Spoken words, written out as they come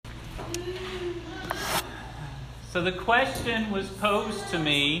So the question was posed to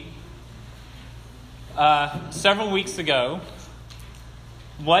me several weeks ago.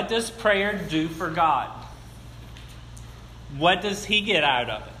 What does prayer do for God? What does He get out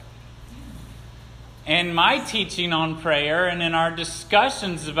of it? And my teaching on prayer and in our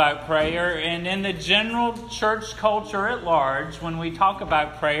discussions about prayer and in the general church culture at large, when we talk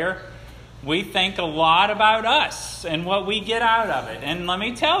about prayer, we think a lot about us and what we get out of it. And let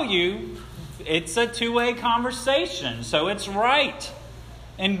me tell you, it's a two-way conversation. So it's right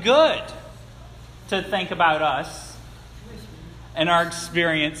and good to think about us and our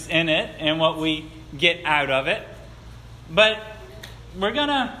experience in it and what we get out of it. But we're going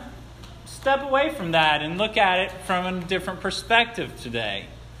to step away from that and look at it from a different perspective today.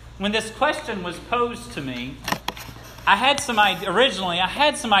 When this question was posed to me, I had some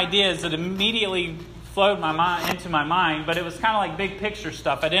ideas that immediately flowed into my mind, but it was kind of like big picture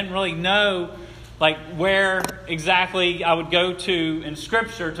stuff. I didn't really know where exactly I would go to in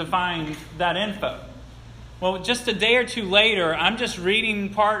Scripture to find that info. Well, just a day or two later, I'm just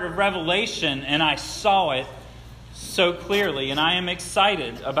reading part of Revelation, and I saw it so clearly, and I am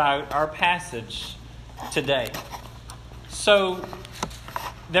excited about our passage today. So,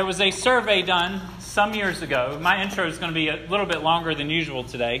 there was a survey done some years ago. My intro is going to be a little bit longer than usual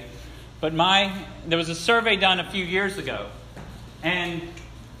today, but there was a survey done a few years ago, and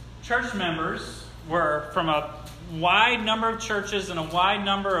church members were from a wide number of churches and a wide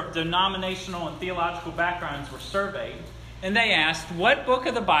number of denominational and theological backgrounds were surveyed. And they asked, what book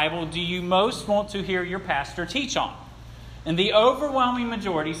of the Bible do you most want to hear your pastor teach on? And the overwhelming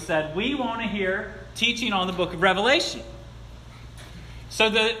majority said, we want to hear teaching on the book of Revelation.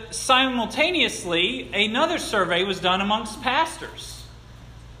 So simultaneously, another survey was done amongst pastors.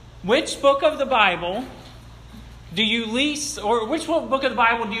 Which book of the Bible do you which book of the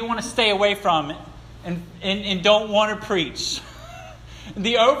Bible do you want to stay away from and don't want to preach?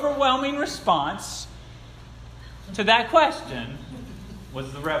 The overwhelming response to that question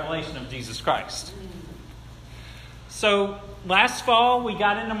was the revelation of Jesus Christ. So last fall we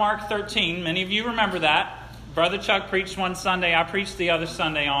got into Mark 13. Many of you remember that. Brother Chuck preached one Sunday. I preached the other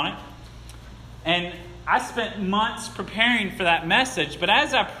Sunday on it. And I spent months preparing for that message. But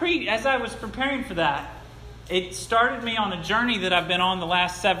as I was preparing for that, it started me on a journey that I've been on the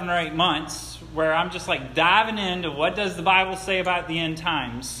last 7 or 8 months, where I'm just diving into what does the Bible say about the end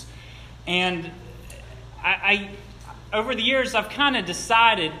times. And I over the years, I've kind of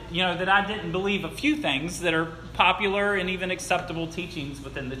decided, that I didn't believe a few things that are popular and even acceptable teachings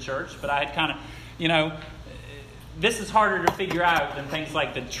within the church. But I had kind of, this is harder to figure out than things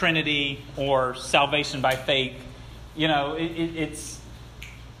like the Trinity or salvation by faith. It's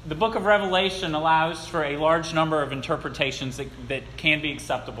the book of Revelation allows for a large number of interpretations that can be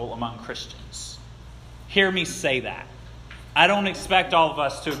acceptable among Christians. Hear me say that. I don't expect all of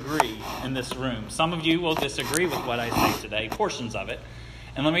us to agree in this room. Some of you will disagree with what I say today, portions of it.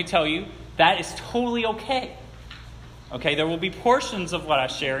 And let me tell you, that is totally okay. Okay, there will be portions of what I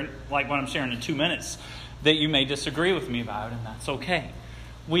share, like what I'm sharing in 2 minutes, that you may disagree with me about, and that's okay.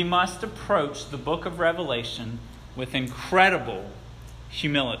 We must approach the book of Revelation with incredible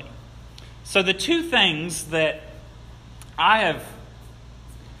humility. So the two things that I have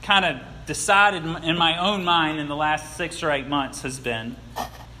kind of decided in my own mind in the last 6 or 8 months has been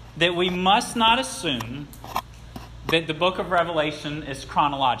that we must not assume that the book of Revelation is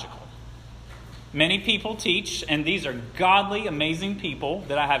chronological. Many people teach, and these are godly, amazing people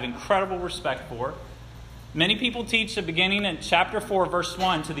that I have incredible respect for. Many people teach the beginning in chapter 4, verse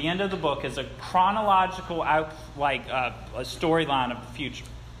 1 to the end of the book as a chronological a storyline of the future.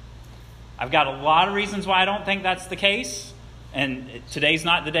 I've got a lot of reasons why I don't think that's the case, and today's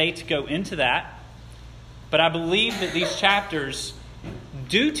not the day to go into that. But I believe that these chapters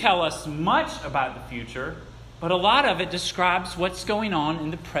do tell us much about the future, but a lot of it describes what's going on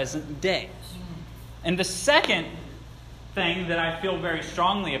in the present day. And the second thing that I feel very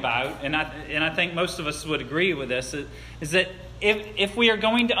strongly about, and I think most of us would agree with this, is that if we are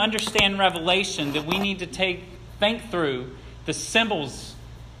going to understand Revelation, that we need to think through the symbols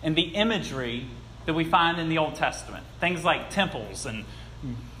and the imagery that we find in the Old Testament. Things like temples and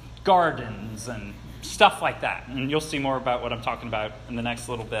gardens and stuff like that. And you'll see more about what I'm talking about in the next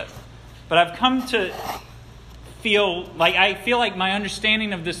little bit. But I've come to feel like my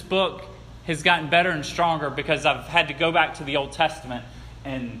understanding of this book has gotten better and stronger because I've had to go back to the Old Testament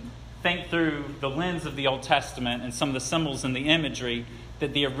and think through the lens of the Old Testament and some of the symbols and the imagery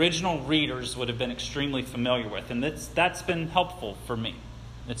that the original readers would have been extremely familiar with. And that's been helpful for me.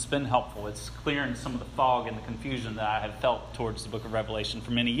 It's been helpful. It's clearing some of the fog and the confusion that I have felt towards the book of Revelation for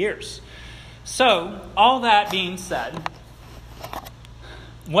many years. So, all that being said,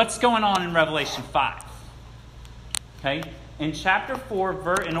 what's going on in Revelation 5? Okay, in chapter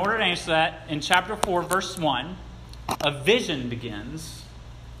 4, in order to answer that, in chapter 4, verse 1, a vision begins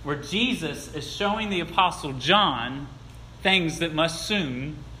where Jesus is showing the Apostle John things that must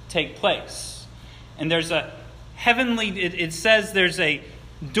soon take place. And there's a heavenly, it says there's a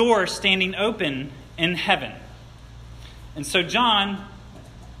door standing open in heaven. And so John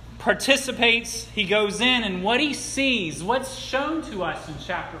participates, he goes in, and what he sees, what's shown to us in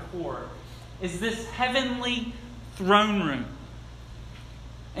chapter 4, is this heavenly throne room.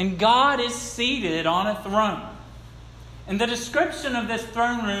 And God is seated on a throne. And the description of this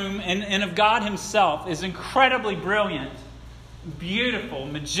throne room and of God himself is incredibly brilliant, beautiful,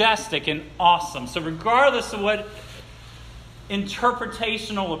 majestic, and awesome. So regardless of what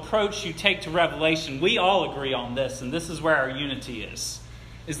interpretational approach you take to Revelation, we all agree on this, and this is where our unity is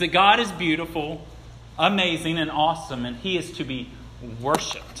that God is beautiful, amazing, and awesome, and he is to be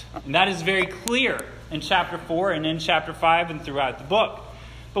worshipped. And that is very clear in chapter 4 and in chapter 5 and throughout the book.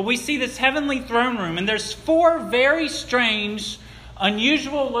 But we see this heavenly throne room, and there's 4 very strange,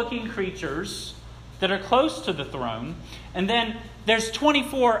 unusual-looking creatures that are close to the throne. And then there's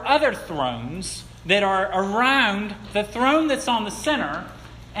 24 other thrones that are around the throne that's on the center,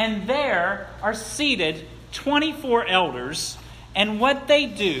 and there are seated 24 elders, and what they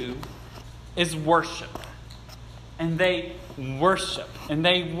do is worship. And they worship, and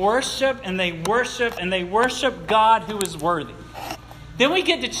they worship, and they worship, and they worship God who is worthy. Then we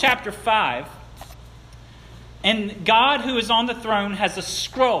get to chapter 5, and God who is on the throne has a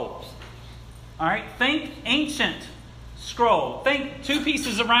scroll. All right, think ancient scroll. Think 2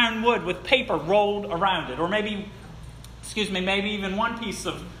 pieces of round wood with paper rolled around it, or maybe even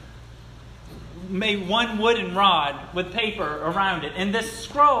one wooden rod with paper around it. And this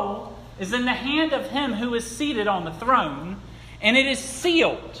scroll is in the hand of him who is seated on the throne, and it is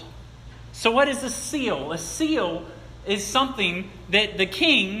sealed. So what is a seal? A seal is something that the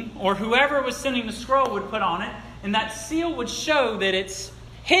king or whoever was sending the scroll would put on it, and that seal would show that it's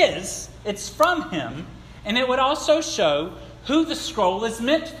his, it's from him, and it would also show who the scroll is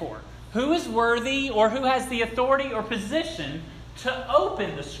meant for, who is worthy or who has the authority or position to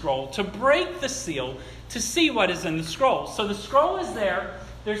open the scroll, to break the seal, to see what is in the scroll. So the scroll is there,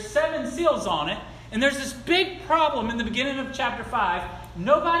 there's 7 seals on it, and there's this big problem in the beginning of chapter 5.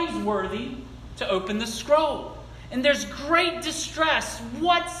 Nobody's worthy to open the scroll. And there's great distress.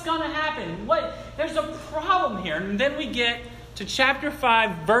 What's going to happen? There's a problem here. And then we get to chapter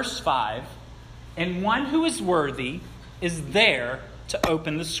 5, verse 5. And one who is worthy is there to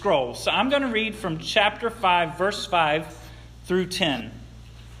open the scroll. So I'm going to read from chapter 5, verse 5 through 10.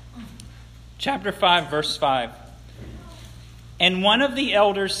 Chapter 5, verse 5. And one of the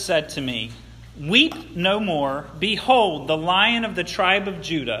elders said to me, "Weep no more. Behold, the Lion of the tribe of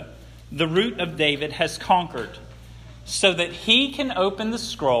Judah, the Root of David, has conquered, so that he can open the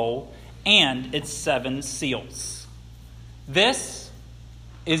scroll and its 7 seals." This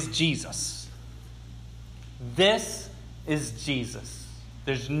is Jesus. This is Jesus.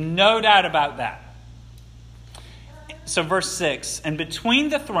 There's no doubt about that. So verse 6, and between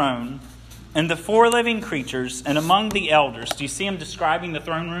the throne and the 4 living creatures and among the elders, do you see him describing the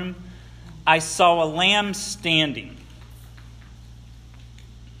throne room? I saw a lamb standing,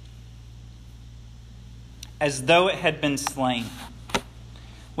 as though it had been slain,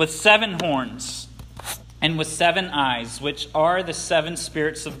 with 7 horns and with 7 eyes, which are the 7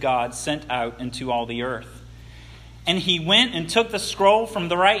 spirits of God sent out into all the earth. And he went and took the scroll from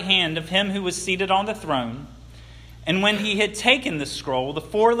the right hand of him who was seated on the throne. And when he had taken the scroll, the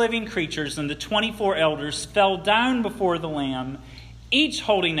 4 living creatures and the 24 elders fell down before the Lamb, each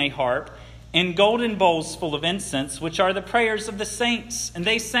holding a harp and golden bowls full of incense, which are the prayers of the saints. And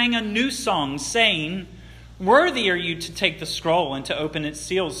they sang a new song, saying, "Worthy are you to take the scroll and to open its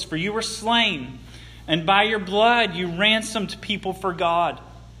seals, for you were slain, and by your blood you ransomed people for God,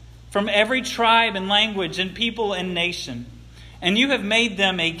 from every tribe and language and people and nation. And you have made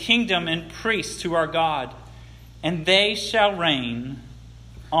them a kingdom and priests to our God, and they shall reign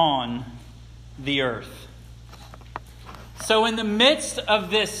on the earth." So in the midst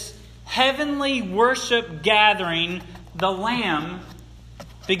of this heavenly worship gathering, the Lamb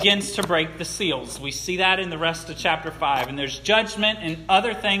begins to break the seals. We see that in the rest of chapter 5. And there's judgment and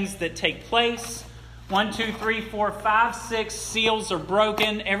other things that take place. 1, 2, 3, 4, 5, 6 seals are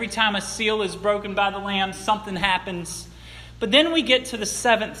broken. Every time a seal is broken by the Lamb, something happens. But then we get to the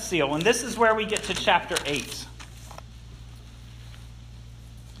 7th seal, and this is where we get to chapter 8.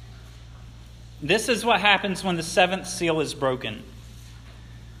 This is what happens when the 7th seal is broken.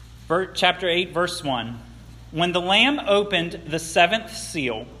 chapter 8, verse 1. When the Lamb opened the seventh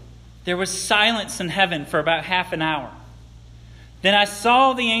seal, there was silence in heaven for about half an hour. Then I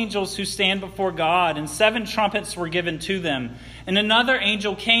saw the angels who stand before God, and 7 trumpets were given to them. And another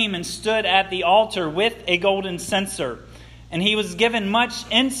angel came and stood at the altar with a golden censer. And he was given much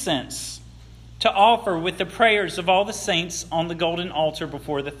incense to offer with the prayers of all the saints on the golden altar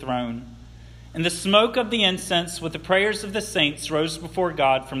before the throne. And the smoke of the incense with the prayers of the saints rose before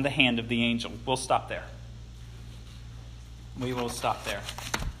God from the hand of the angel. We'll stop there. We will stop there.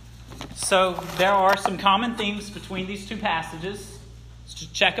 So there are some common themes between these two passages. Let's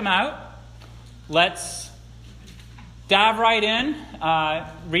check them out. Let's dive right in.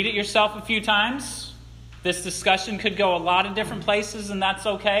 Read it yourself a few times. This discussion could go a lot of different places, and that's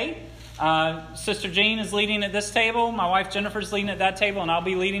okay. Sister Jean is leading at this table. My wife Jennifer is leading at that table, and I'll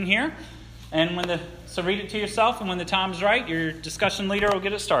be leading here. And so read it to yourself, and when the time's right, your discussion leader will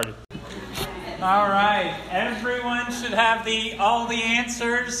get it started. All right. Everyone should have all the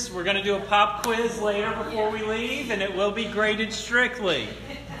answers. We're going to do a pop quiz later before we leave, and it will be graded strictly.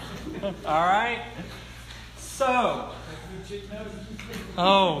 All right. So,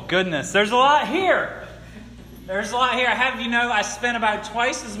 oh goodness, there's a lot here. I spent about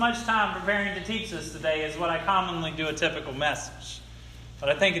twice as much time preparing to teach this today as what I commonly do a typical message. But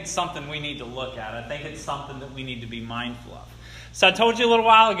I think it's something we need to look at. I think it's something that we need to be mindful of. So I told you a little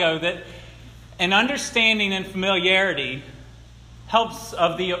while ago that an understanding and familiarity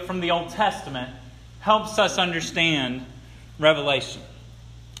from the Old Testament helps us understand Revelation.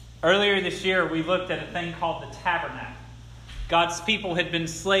 Earlier this year, we looked at a thing called the tabernacle. God's people had been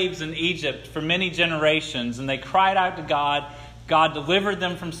slaves in Egypt for many generations, and they cried out to God. God delivered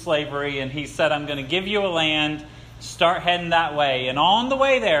them from slavery, and He said, I'm going to give you a land. Start heading that way. And on the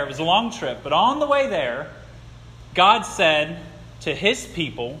way there, it was a long trip, but on the way there, God said to His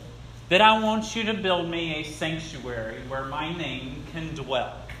people that I want you to build me a sanctuary where my name can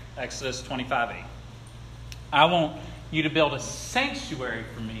dwell. Exodus 25:8. I want you to build a sanctuary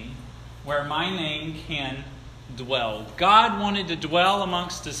for me where my name can dwell. God wanted to dwell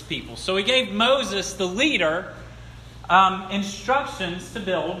amongst His people. So He gave Moses, the leader, instructions to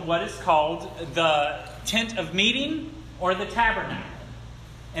build what is called the tent of meeting or the tabernacle.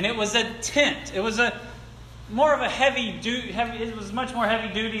 And it was a tent. It was more of a it was much more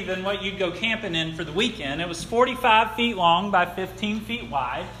heavy duty than what you'd go camping in for the weekend. It was 45 feet long by 15 feet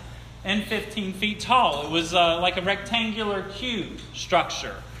wide and 15 feet tall. It was like a rectangular cube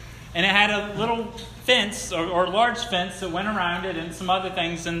structure. And it had a little fence or large fence that went around it and some other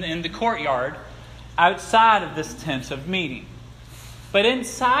things in the courtyard outside of this tent of meeting. But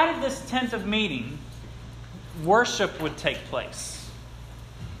inside of this tent of meeting, worship would take place.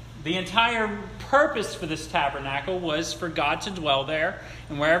 The entire purpose for this tabernacle was for God to dwell there.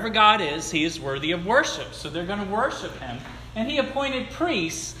 And wherever God is, He is worthy of worship. So they're going to worship Him. And He appointed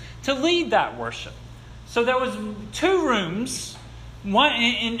priests to lead that worship. So there was 2 rooms.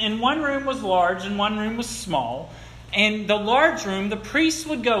 One room was large and one room was small. And the large room, the priests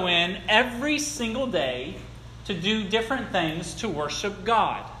would go in every single day to do different things to worship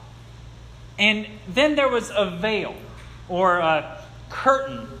God. And then there was a veil or a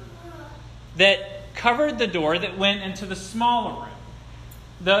curtain that covered the door that went into the smaller room.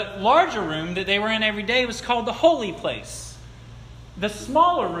 The larger room that they were in every day was called the holy place. The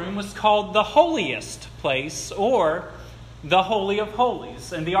smaller room was called the holiest place or the Holy of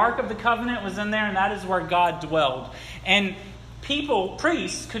Holies. And the Ark of the Covenant was in there, and that is where God dwelled. And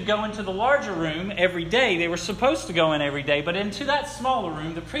priests could go into the larger room every day. They were supposed to go in every day, but into that smaller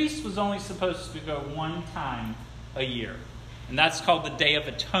room, the priest was only supposed to go one time a year. And that's called the Day of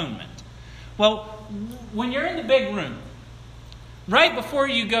Atonement. Well, when you're in the big room, right before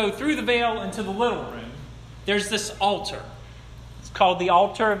you go through the veil into the little room, there's this altar. It's called the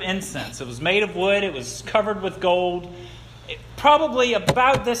altar of incense. It was made of wood. It was covered with gold. Probably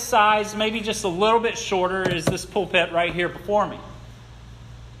about this size, maybe just a little bit shorter, is this pulpit right here before me.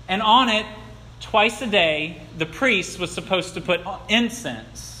 And on it, twice a day, the priest was supposed to put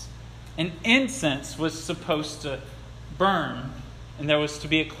incense. And incense was supposed to burn, and there was to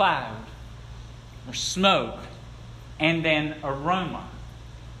be a cloud or smoke and then aroma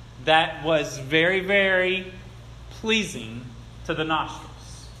that was very, very pleasing to the nostrils.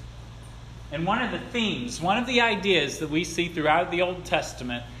 And one of the themes, one of the ideas that we see throughout the Old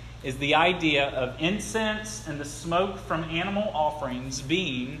Testament is the idea of incense and the smoke from animal offerings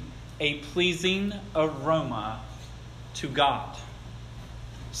being a pleasing aroma to God.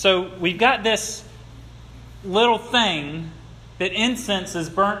 So we've got this little thing that incense is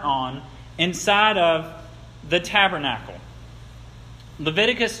burnt on inside of the tabernacle.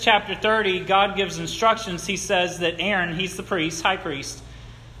 Leviticus chapter 30, God gives instructions. He says that Aaron, he's the priest, high priest,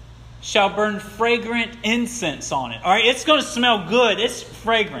 shall burn fragrant incense on it. All right, it's going to smell good. It's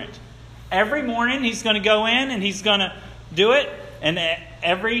fragrant. Every morning he's going to go in and he's going to do it. And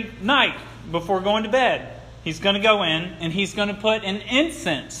every night before going to bed, he's going to go in and he's going to put an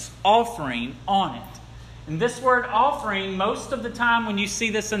incense offering on it. And this word offering, most of the time when you see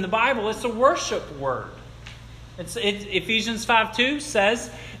this in the Bible, it's a worship word. Ephesians 5:2 says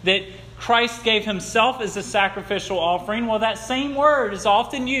that Christ gave himself as a sacrificial offering. Well, that same word is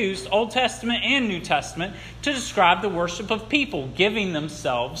often used, Old Testament and New Testament, to describe the worship of people giving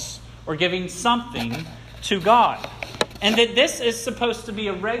themselves or giving something to God. And that this is supposed to be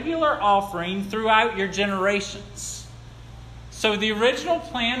a regular offering throughout your generations. So the original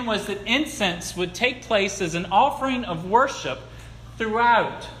plan was that incense would take place as an offering of worship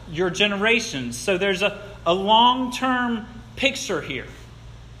throughout your generations. So there's a long-term picture here.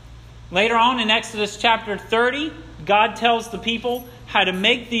 Later on in Exodus chapter 30, God tells the people how to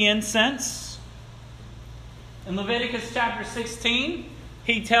make the incense. In Leviticus chapter 16,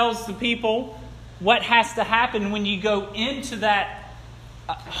 he tells the people what has to happen when you go into that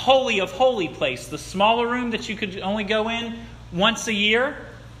holy of holy place, the smaller room that you could only go in once a year.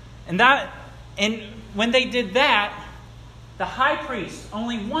 And when they did that, the high priest,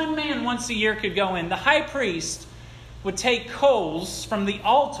 only one man once a year could go in. The high priest would take coals from the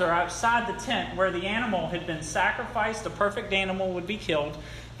altar outside the tent where the animal had been sacrificed. A perfect animal would be killed.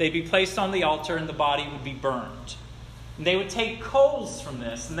 They'd be placed on the altar and the body would be burned. And they would take coals from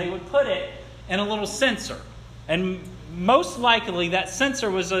this and they would put it in a little censer. And most likely that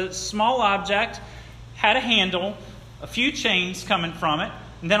censer was a small object, had a handle, a few chains coming from it,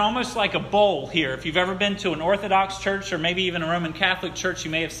 and then almost like a bowl here. If you've ever been to an Orthodox church or maybe even a Roman Catholic church, you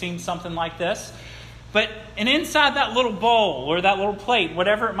may have seen something like this. And inside that little bowl or that little plate,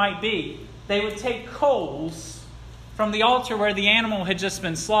 whatever it might be, they would take coals from the altar where the animal had just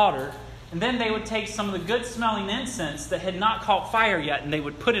been slaughtered, and then they would take some of the good-smelling incense that had not caught fire yet, and they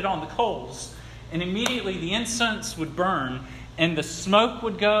would put it on the coals. And immediately the incense would burn, and the smoke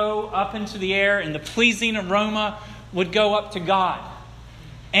would go up into the air, and the pleasing aroma would go up to God.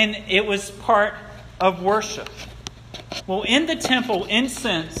 And it was part of worship. Well, in the temple,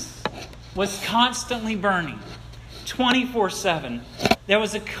 incense was constantly burning, 24/7. There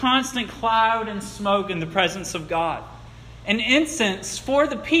was a constant cloud and smoke in the presence of God. And incense for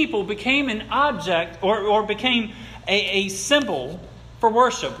the people became an object or became a symbol for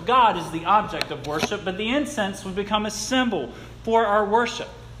worship. God is the object of worship, but the incense would become a symbol for our worship.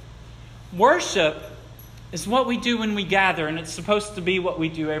 Worship is what we do when we gather, and it's supposed to be what we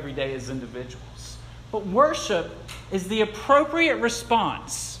do every day as individuals. But worship is the appropriate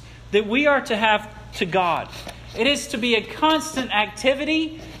response that we are to have to God. It is to be a constant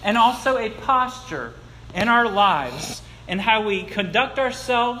activity and also a posture in our lives and how we conduct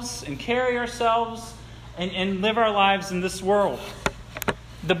ourselves and carry ourselves and live our lives in this world.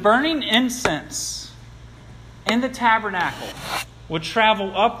 The burning incense in the tabernacle would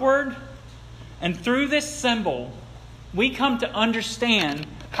travel upward, and through this symbol, we come to understand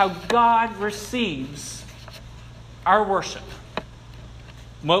how God receives our worship.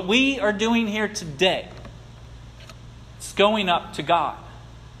 What we are doing here today, it's going up to God,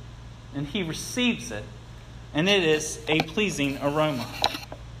 and He receives it, and it is a pleasing aroma.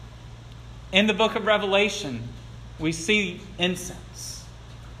 In the book of Revelation, we see incense,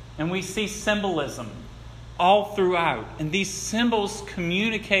 and we see symbolism all throughout, and these symbols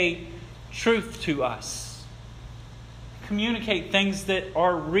communicate truth to us, communicate things that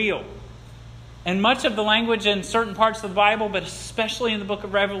are real. And much of the language in certain parts of the Bible, but especially in the book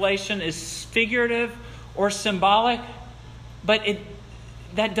of Revelation, is figurative or symbolic. But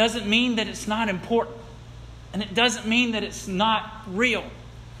that doesn't mean that it's not important. And it doesn't mean that it's not real.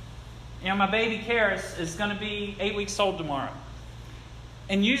 You know, my baby Karis is going to be 8 weeks old tomorrow.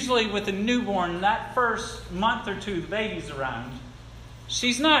 And usually with a newborn, that first month or two the baby's around,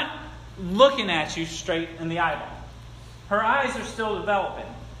 she's not looking at you straight in the eyeball. Her eyes are still developing.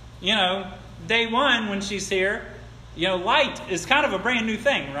 You know, day one when she's here, you know, light is kind of a brand new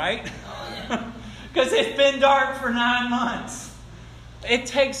thing, right? Because it's been dark for 9 months. It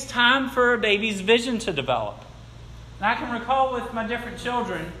takes time for a baby's vision to develop. And I can recall with my different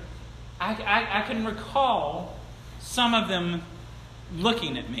children, I can recall some of them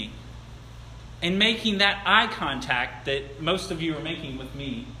looking at me and making that eye contact that most of you are making with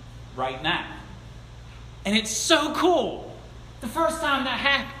me right now. And it's so cool the first time that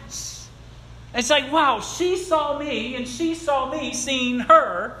happens. It's like, wow, she saw me and she saw me seeing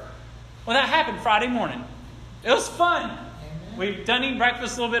her. Well, that happened Friday morning. It was fun. We've done eating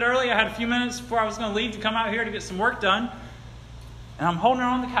breakfast a little bit early. I had a few minutes before I was going to leave to come out here to get some work done. And I'm holding her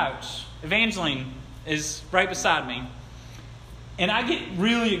on the couch. Evangeline is right beside me. And I get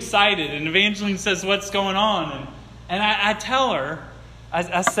really excited. And Evangeline says, what's going on? And I tell her,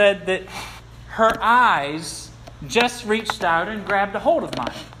 I said that her eyes just reached out and grabbed a hold of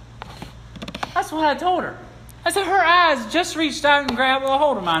mine. That's what I told her. I said, her eyes just reached out and grabbed a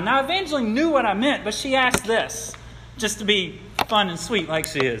hold of mine. Now, Evangeline knew what I meant, but she asked this, just to be fun and sweet like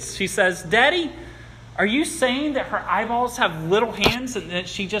she is. She says, Daddy, are you saying that her eyeballs have little hands and that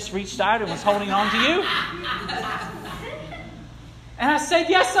she just reached out and was holding on to you? And I said,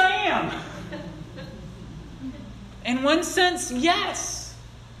 yes, I am. In one sense, yes.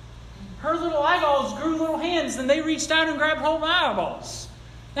 Her little eyeballs grew little hands and they reached out and grabbed hold of my eyeballs.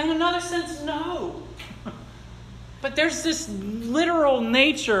 In another sense, no. But there's this literal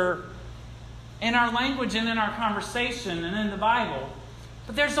nature in our language and in our conversation and in the Bible.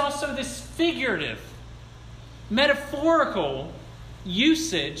 But there's also this figurative, metaphorical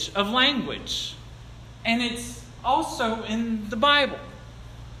usage of language. And it's also in the Bible.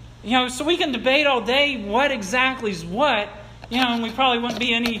 So we can debate all day what exactly is what, and we probably wouldn't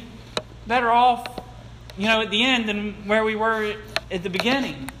be any better off, at the end than where we were at the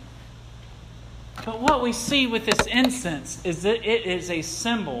beginning. But what we see with this incense is that it is a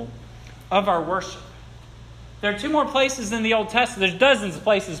symbol of our worship. There are two more places in the Old Testament. There's dozens of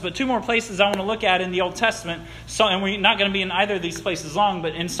places, but two more places I want to look at in the Old Testament. And we're not going to be in either of these places long,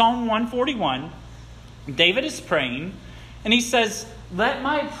 but in Psalm 141, David is praying, and he says, let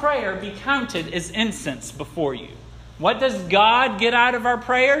my prayer be counted as incense before you. What does God get out of our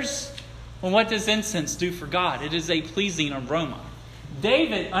prayers? Well, what does incense do for God? It is a pleasing aroma.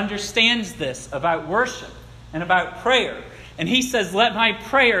 David understands this about worship and about prayer. And he says, let my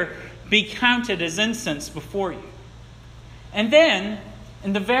prayer be counted as incense before you. And then,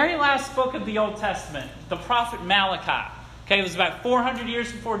 in the very last book of the Old Testament, the prophet Malachi. It was about 400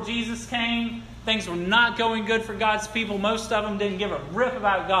 years before Jesus came. Things were not going good for God's people. Most of them didn't give a rip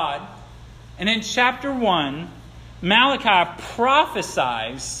about God. And in chapter 1, Malachi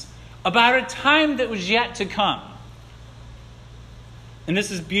prophesies about a time that was yet to come. And this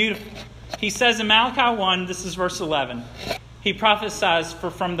is beautiful. He says in Malachi 1, this is verse 11, he prophesies,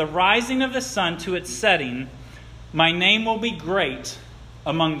 for from the rising of the sun to its setting, my name will be great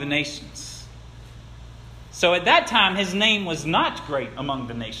among the nations. So at that time, his name was not great among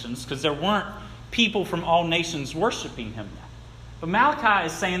the nations because there weren't people from all nations worshiping him yet. But Malachi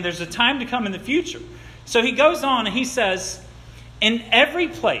is saying there's a time to come in the future. So he goes on and he says, in every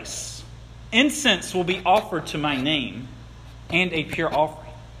place, incense will be offered to my name and a pure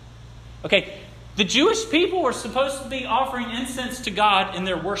offering. Okay, the Jewish people were supposed to be offering incense to God in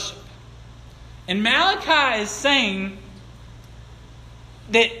their worship. And Malachi is saying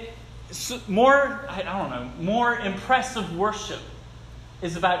that more impressive worship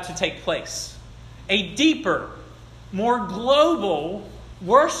is about to take place. A deeper, more global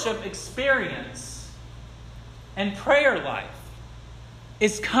worship experience and prayer life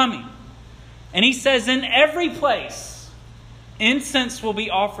is coming. And he says, in every place, incense will be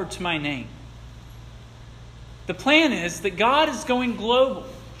offered to my name. The plan is that God is going global.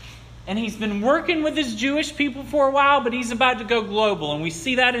 And he's been working with his Jewish people for a while, but he's about to go global. And we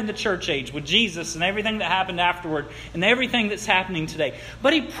see that in the church age with Jesus and everything that happened afterward and everything that's happening today.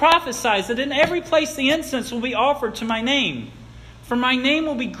 But he prophesies that in every place the incense will be offered to my name. For my name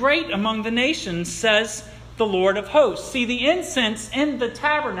will be great among the nations, says the Lord of hosts. See, the incense in the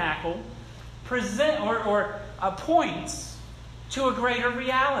tabernacle points to a greater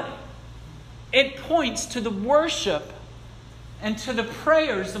reality. It points to the worship and to the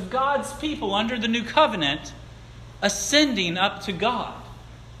prayers of God's people under the new covenant ascending up to God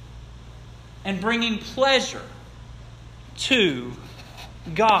and bringing pleasure to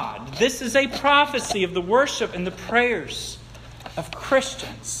God. This is a prophecy of the worship and the prayers of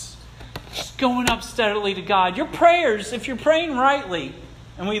Christians. Just going up steadily to God. Your prayers, if you're praying rightly,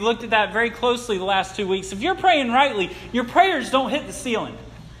 and we looked at that very closely the last 2 weeks, if you're praying rightly, your prayers don't hit the ceiling.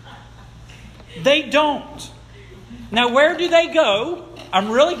 They don't. Now, where do they go?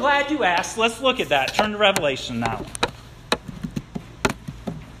 I'm really glad you asked. Let's look at that. Turn to Revelation now.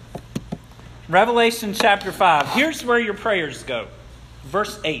 Revelation chapter 5. Here's where your prayers go.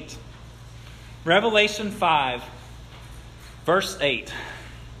 Verse 8. Revelation 5, verse 8.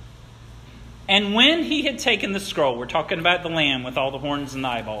 And when he had taken the scroll, we're talking about the Lamb with all the horns and the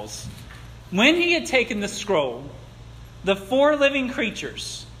eyeballs. When he had taken the scroll, the 4 living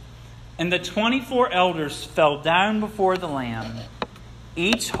creatures and the 24 elders fell down before the Lamb,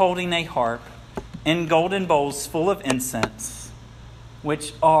 each holding a harp and golden bowls full of incense,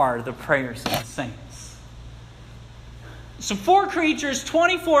 which are the prayers of the saints. So 4 creatures,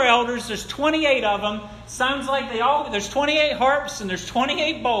 24 elders, there's 28 of them. Sounds like there's 28 harps and there's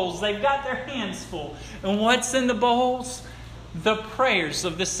 28 bowls. They've got their hands full. And what's in the bowls? The prayers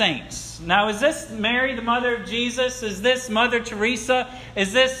of the saints. Now, is this Mary, the mother of Jesus? Is this Mother Teresa?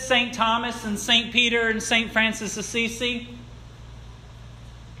 Is this St. Thomas and St. Peter and St. Francis Assisi?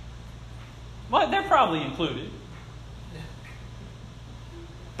 Well, they're probably included.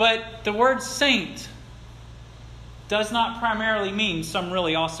 But the word saint does not primarily mean some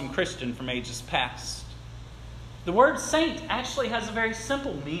really awesome Christian from ages past. The word saint actually has a very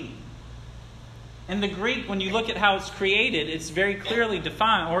simple meaning. In the Greek, when you look at how it's created, it's very clearly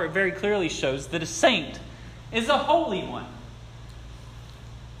defined, or it very clearly shows that a saint is a holy one.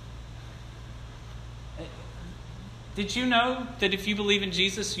 Did you know that if you believe in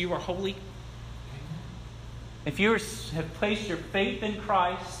Jesus, you are holy? If you have placed your faith in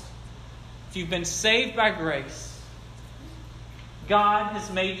Christ, if you've been saved by grace, God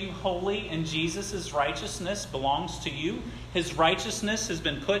has made you holy, and Jesus' righteousness belongs to you. His righteousness has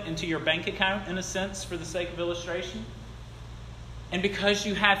been put into your bank account, in a sense, for the sake of illustration. And because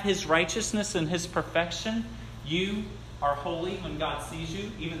you have His righteousness and His perfection, you are holy when God sees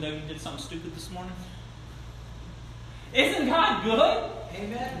you, even though you did something stupid this morning. Isn't God good?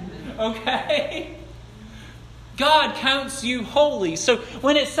 Amen. Okay. God counts you holy. So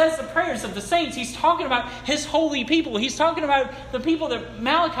when it says the prayers of the saints, He's talking about His holy people. He's talking about the people that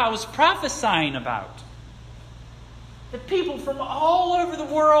Malachi was prophesying about. The people from all over the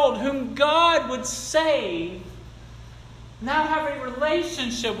world whom God would save now have a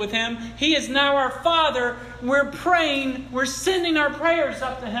relationship with Him. He is now our Father. We're praying. We're sending our prayers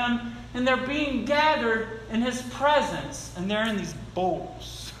up to Him. And they're being gathered in His presence. And they're in these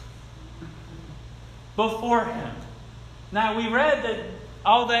bowls before Him. Now, we read that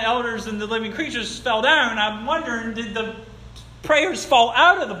all the elders and the living creatures fell down. I'm wondering, did the prayers fall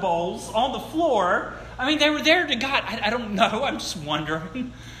out of the bowls on the floor? I mean, they were there to God. I don't know. I'm just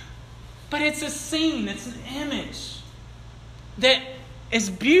wondering. But it's a scene. It's an image that is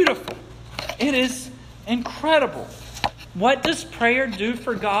beautiful. It is incredible. What does prayer do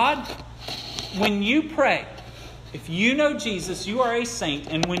for God? When you pray, if you know Jesus, you are a saint.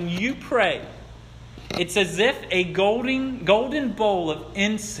 And when you pray, it's as if a golden bowl of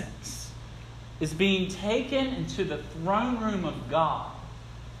incense is being taken into the throne room of God.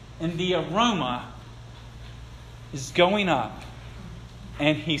 And the aroma is going up.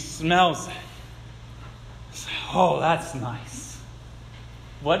 And He smells it. Oh, that's nice.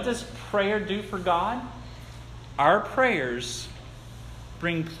 What does prayer do for God? Our prayers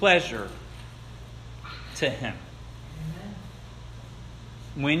bring pleasure to Him.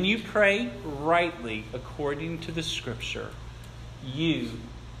 When you pray rightly according to the Scripture, you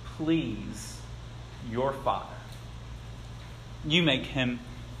please your Father. You make Him,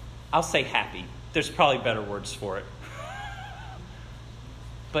 I'll say happy. There's probably better words for it.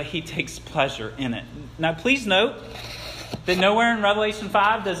 But He takes pleasure in it. Now please note that nowhere in Revelation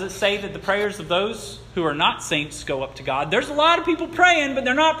 5 does it say that the prayers of those who are not saints go up to God. There's a lot of people praying, but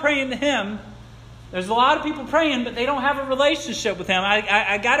they're not praying to Him. There's a lot of people praying, but they don't have a relationship with Him.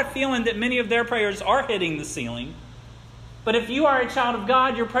 I got a feeling that many of their prayers are hitting the ceiling. But if you are a child of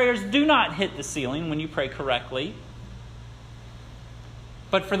God, your prayers do not hit the ceiling when you pray correctly.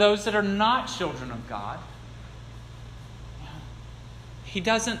 But for those that are not children of God, He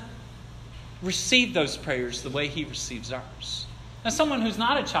doesn't receive those prayers the way He receives ours. Now, someone who's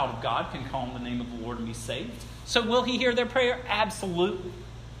not a child of God can call on the name of the Lord and be saved. So will He hear their prayer? Absolutely.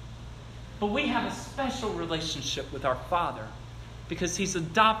 But we have a special relationship with our Father because He's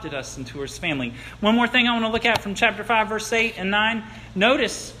adopted us into His family. One more thing I want to look at from chapter 5, verse 8 and 9.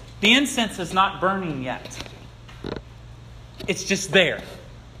 Notice the incense is not burning yet. It's just there.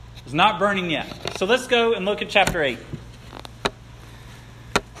 It's not burning yet. So let's go and look at chapter 8.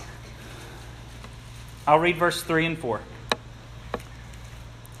 I'll read verse 3 and 4.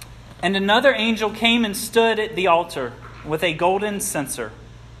 And another angel came and stood at the altar with a golden censer.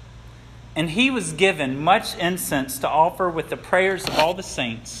 And he was given much incense to offer with the prayers of all the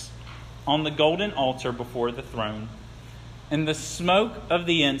saints on the golden altar before the throne. And the smoke of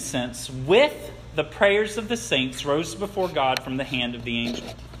the incense with the prayers of the saints rose before God from the hand of the angel.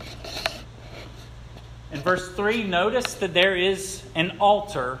 In verse 3, notice that there is an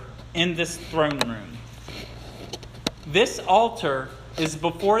altar in this throne room. This altar is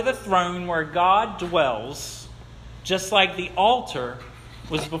before the throne where God dwells, just like the altar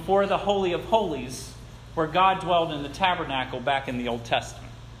was before the Holy of Holies, where God dwelled in the tabernacle back in the Old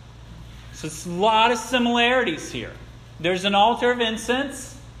Testament. So it's a lot of similarities here. There's an altar of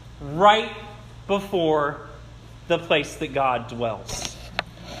incense right before the place that God dwells.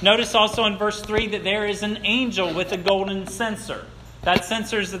 Notice also in verse 3 that there is an angel with a golden censer. That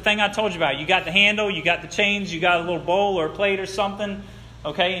censer is the thing I told you about. You got the handle, you got the chains, you got a little bowl or a plate or something.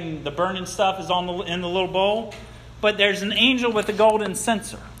 Okay, and the burning stuff is in the little bowl. But there's an angel with a golden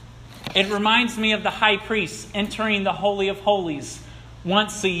censer. It reminds me of the high priest entering the Holy of Holies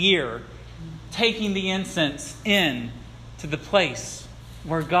once a year, taking the incense in to the place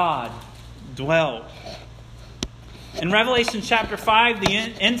where God dwelled. In Revelation chapter 5, the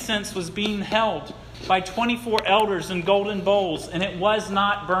incense was being held by 24 elders in golden bowls, and it was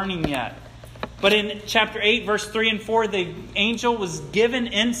not burning yet. But in chapter 8, verse 3 and 4, the angel was given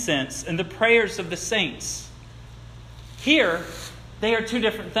incense and the prayers of the saints. Here, they are two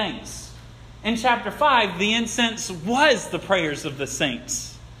different things. In chapter 5, the incense was the prayers of the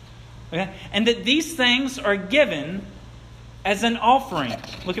saints. Okay? And that these things are given as an offering.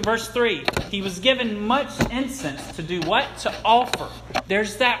 Look at verse 3. He was given much incense to do what? To offer.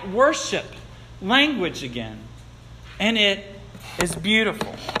 There's that worship language again. And it is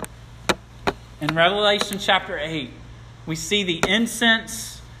beautiful. In Revelation chapter 8, we see the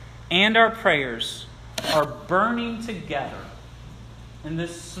incense and our prayers are burning together. And the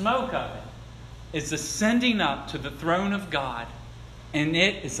smoke of it is ascending up to the throne of God. And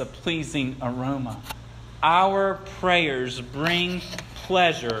it is a pleasing aroma. Our prayers bring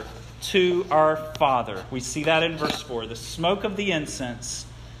pleasure to our Father. We see that in verse 4. The smoke of the incense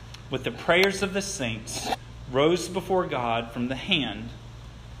with the prayers of the saints rose before God from the hand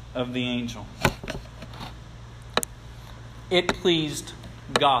of the angel. It pleased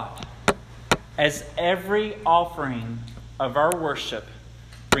God. As every offering of our worship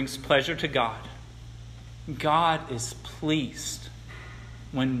brings pleasure to God, God is pleased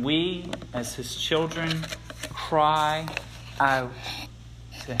when we, as His children, cry out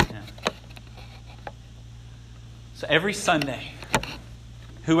to Him. So every Sunday,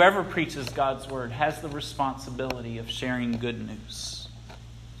 whoever preaches God's Word has the responsibility of sharing good news.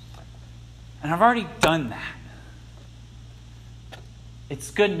 And I've already done that.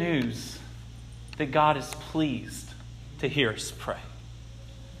 It's good news that God is pleased to hear us pray.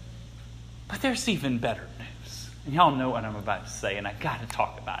 But there's even better news. And y'all know what I'm about to say, and I got to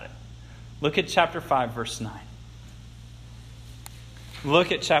talk about it. Look at chapter 5, verse 9.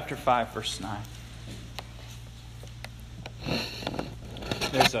 Look at chapter 5, verse 9.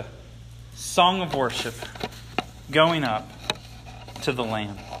 There's a song of worship going up to the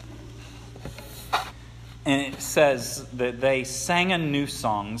Lamb. And it says that they sang a new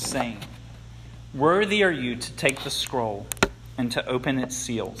song, saying, "Worthy are you to take the scroll and to open its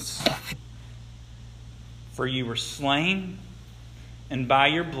seals. For you were slain, and by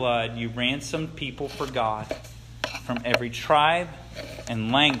your blood you ransomed people for God from every tribe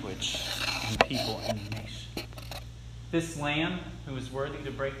and language and people and nation." This Lamb who was worthy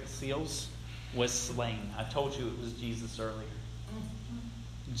to break the seals was slain. I told you it was Jesus earlier.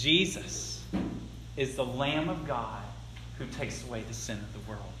 Jesus is the Lamb of God who takes away the sin of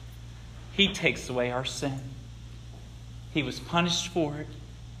the world. He takes away our sin. He was punished for it.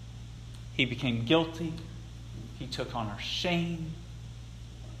 He became guilty. He took on our shame.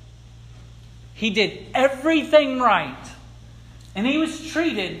 He did everything right. And He was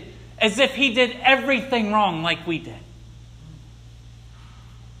treated as if He did everything wrong like we did.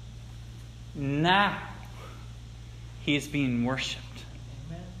 Now, He is being worshipped.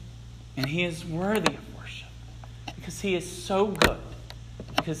 And He is worthy of worship. Because He is so good.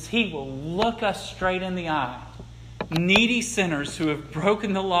 Because He will look us straight in the eye. Needy sinners who have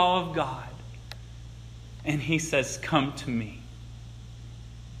broken the law of God. And He says, "Come to me.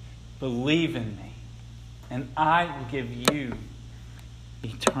 Believe in me. And I will give you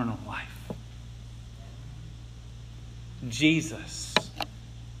eternal life." Jesus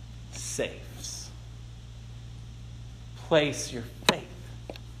saves. Place your faith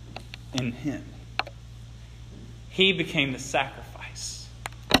in Him. He became the sacrifice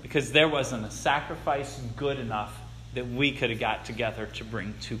because there wasn't a sacrifice good enough that we could have got together to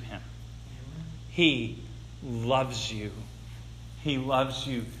bring to Him. He loves you. He loves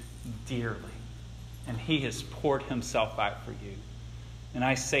you dearly. And He has poured Himself out for you. And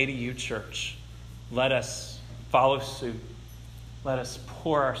I say to you, church, let us follow suit. Let us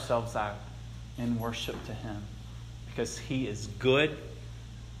pour ourselves out in worship to Him. Because He is good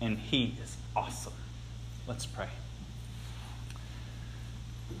and He is awesome. Let's pray.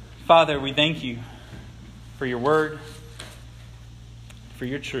 Father, we thank You for Your word, for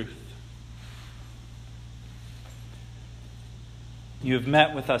Your truth. You have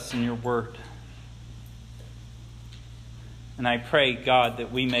met with us in Your word. And I pray, God,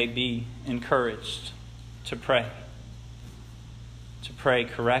 that we may be encouraged to pray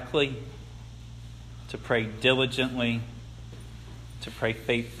correctly, to pray diligently, to pray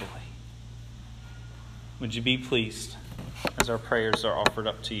faithfully. Would you be pleased as our prayers are offered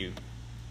up to you?